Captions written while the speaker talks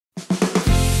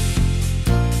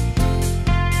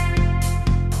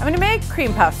make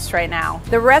cream puffs right now.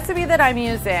 The recipe that I'm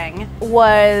using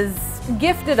was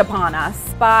gifted upon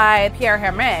us by Pierre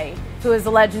Hermé, who is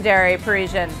a legendary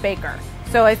Parisian baker.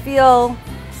 So I feel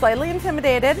slightly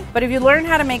intimidated, but if you learn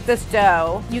how to make this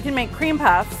dough, you can make cream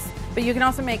puffs, but you can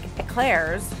also make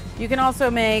eclairs. You can also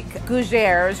make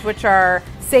gougères, which are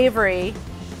savory.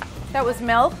 That was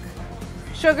milk,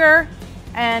 sugar,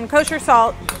 and kosher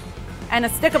salt, and a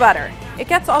stick of butter. It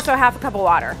gets also half a cup of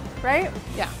water, right?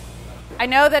 Yeah. I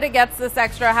know that it gets this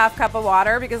extra half cup of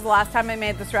water because the last time I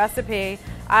made this recipe,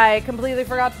 I completely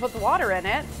forgot to put the water in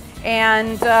it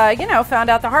and, you know, found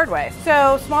out the hard way.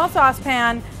 So small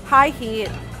saucepan, high heat,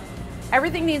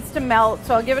 everything needs to melt,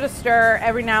 so I'll give it a stir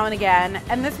every now and again,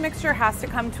 and this mixture has to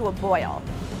come to a boil.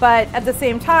 But at the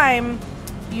same time,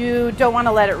 you don't want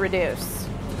to let it reduce.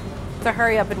 It's a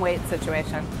hurry up and wait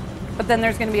situation. But then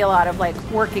there's going to be a lot of like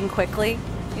working quickly.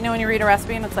 You know when you read a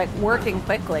recipe and it's like working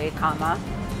quickly, comma,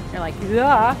 you're like,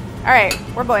 yeah. All right,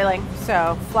 we're boiling.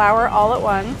 So flour all at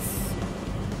once.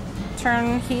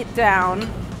 Turn heat down.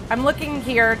 I'm looking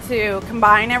here to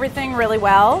combine everything really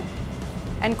well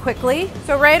and quickly.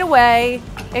 So right away,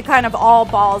 it kind of all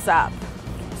balls up.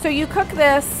 So you cook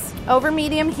this over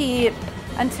medium heat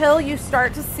until you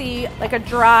start to see like a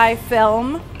dry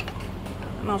film.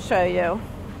 And I'll show you.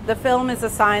 The film is a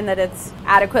sign that it's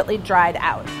adequately dried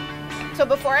out. So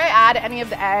before I add any of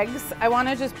the eggs, I want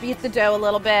to just beat the dough a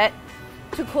little bit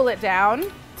to cool it down.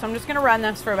 So I'm just going to run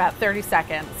this for about 30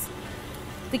 seconds.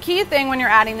 The key thing when you're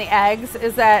adding the eggs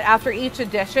is that after each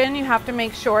addition, you have to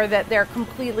make sure that they're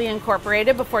completely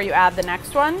incorporated before you add the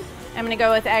next one. I'm going to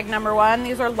go with egg number 1.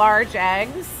 These are large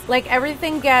eggs. Like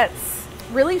everything gets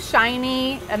really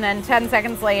shiny and then 10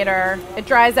 seconds later, it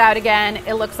dries out again.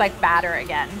 It looks like batter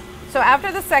again. So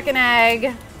after the second egg,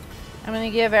 I'm going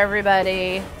to give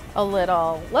everybody a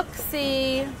little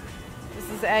look-see. This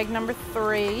is egg number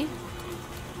 3.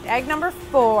 Egg number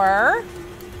 4.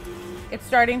 It's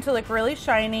starting to look really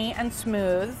shiny and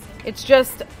smooth. It's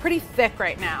just pretty thick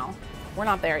right now. We're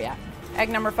not there yet. Egg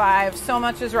number 5, so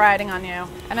much is riding on you.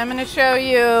 And I'm going to show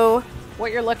you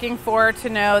what you're looking for to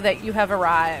know that you have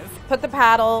arrived. Put the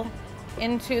paddle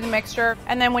into the mixture,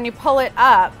 and then when you pull it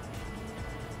up,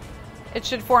 it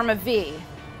should form a V.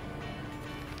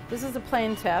 This is a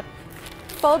plain tip.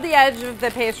 Fold the edge of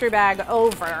the pastry bag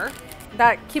over.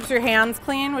 That keeps your hands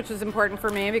clean, which is important for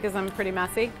me because I'm pretty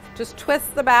messy. Just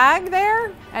twist the bag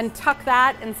there and tuck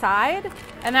that inside,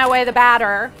 and that way the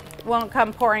batter won't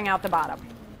come pouring out the bottom.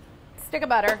 Stick of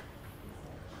butter,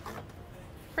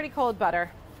 pretty cold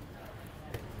butter,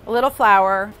 a little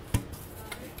flour.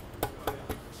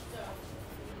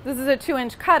 This is a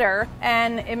 2-inch cutter,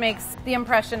 and it makes the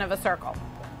impression of a circle.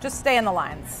 Just stay in the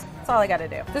lines. That's all I gotta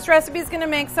do. This recipe is gonna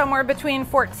make somewhere between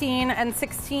 14 and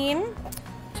 16.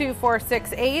 2, 4,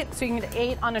 6, 8, so you can get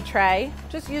 8 on a tray.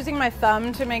 Just using my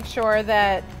thumb to make sure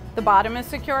that the bottom is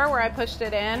secure where I pushed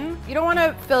it in. You don't want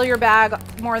to fill your bag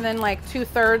more than like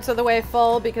 2/3 of the way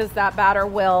full because that batter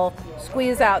will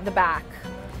squeeze out the back.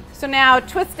 So now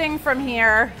twisting from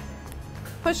here,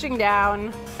 pushing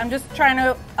down. I'm just trying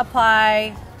to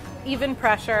apply even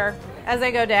pressure as I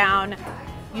go down.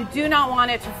 You do not want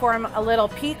it to form a little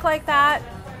peak like that.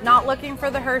 Not looking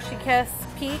for the Hershey Kiss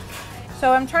peak.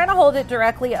 So I'm trying to hold it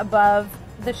directly above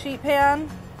the sheet pan,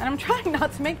 and I'm trying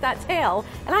not to make that tail,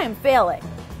 and I am failing.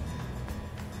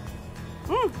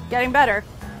 Getting better.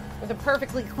 With a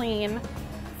perfectly clean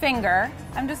finger,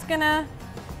 I'm just gonna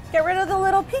get rid of the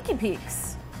little peaky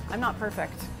peaks. I'm not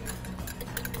perfect.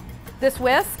 This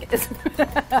whisk is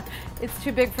it's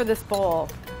too big for this bowl.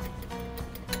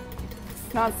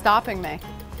 It's not stopping me.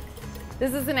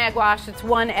 This is an egg wash. It's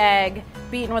 1 egg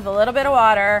beaten with a little bit of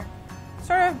water.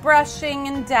 Sort of brushing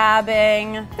and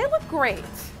dabbing. They look great.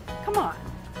 Come on.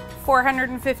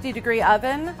 450-degree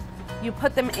oven. You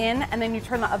put them in and then you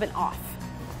turn the oven off.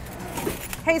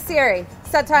 Hey Siri,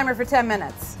 set timer for 10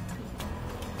 minutes.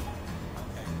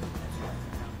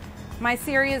 My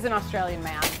Siri is an Australian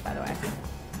man, by the way.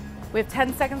 We have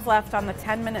 10 seconds left on the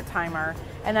 10-minute timer,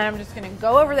 and then I'm just gonna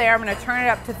go over there. I'm gonna turn it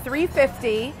up to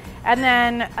 350 and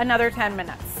then another 10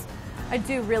 minutes. I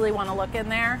do really want to look in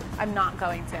there. I'm not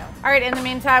going to. All right, in the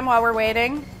meantime, while we're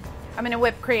waiting, I'm gonna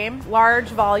whip cream, large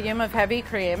volume of heavy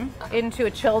cream into a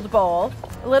chilled bowl,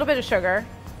 a little bit of sugar.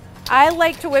 I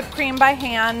like to whip cream by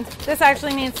hand. This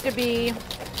actually needs to be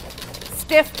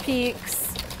stiff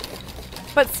peaks,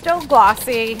 but still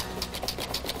glossy.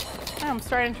 Oh, I'm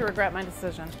starting to regret my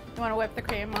decision. You wanna whip the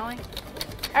cream, Molly?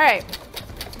 All right.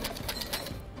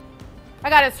 I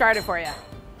got it started for you.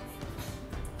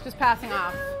 Just passing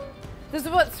off. This is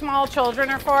what small children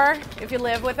are for, if you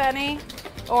live with any,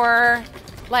 or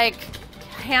like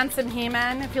handsome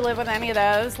He-Men, if you live with any of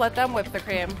those, let them whip the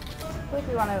cream. feel like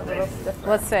we want it a little stiffer.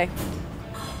 Let's see.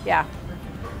 Yeah.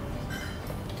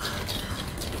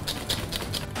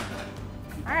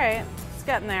 All right, it's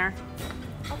getting there.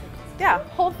 Yeah,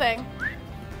 whole thing.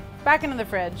 Back into the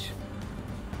fridge.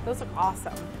 Those look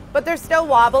awesome. But they're still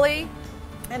wobbly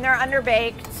and they're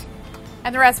underbaked.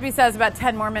 And the recipe says about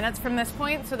 10 more minutes from this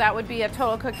point, so that would be a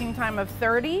total cooking time of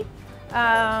 30. So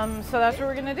that's what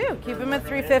we're gonna do. Keep them at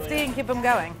 350 and keep them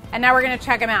going. And now we're gonna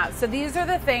check them out. So these are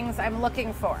the things I'm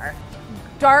looking for.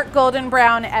 Dark golden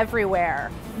brown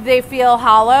everywhere. They feel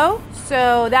hollow,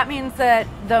 so that means that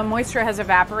the moisture has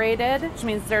evaporated, which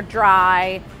means they're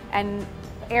dry and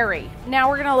airy. Now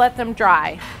we're gonna let them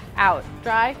dry out.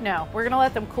 Dry? No, we're gonna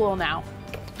let them cool now.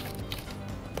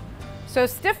 So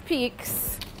stiff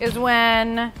peaks is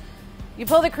when you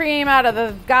pull the cream out of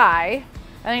the guy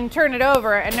and then you turn it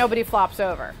over and nobody flops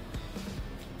over.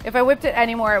 If I whipped it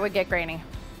anymore, it would get grainy.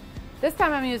 This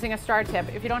time I'm using a star tip.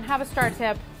 If you don't have a star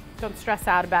tip, don't stress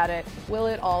out about it. Will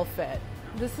it all fit?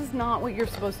 This is not what you're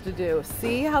supposed to do.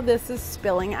 See how this is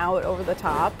spilling out over the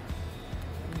top?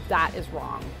 That is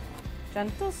wrong.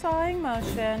 Gentle sawing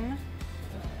motion.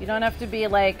 You don't have to be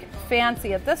like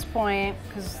fancy at this point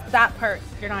because that part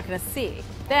you're not gonna see.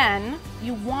 Then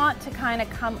you want to kind of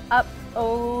come up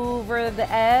over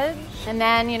the edge. And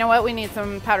then you know what? We need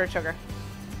some powdered sugar.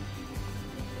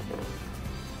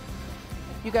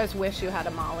 You guys wish you had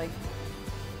a Molly.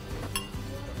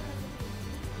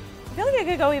 I feel like I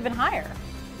could go even higher.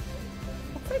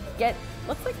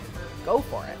 Let's like go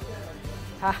for it.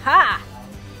 Ha-ha!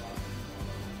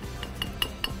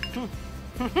 Do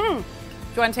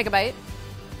you want to take a bite?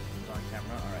 It's on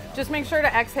camera? All right. Just make sure to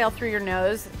exhale through your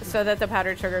nose so that the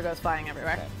powdered sugar goes flying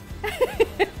everywhere.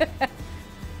 Okay.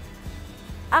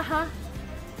 Uh-huh.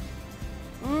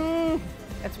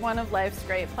 It's one of life's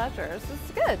great pleasures.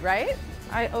 It's good, right?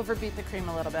 I overbeat the cream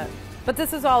a little bit. But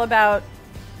this is all about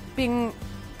being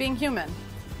human.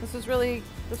 This was really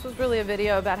a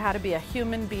video about how to be a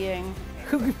human being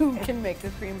who can make a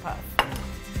cream puff.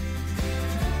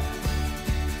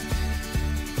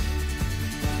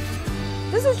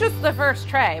 This is just the first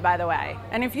tray, by the way.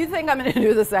 And if you think I'm gonna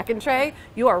do the second tray,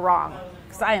 you are wrong,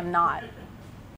 because I am not.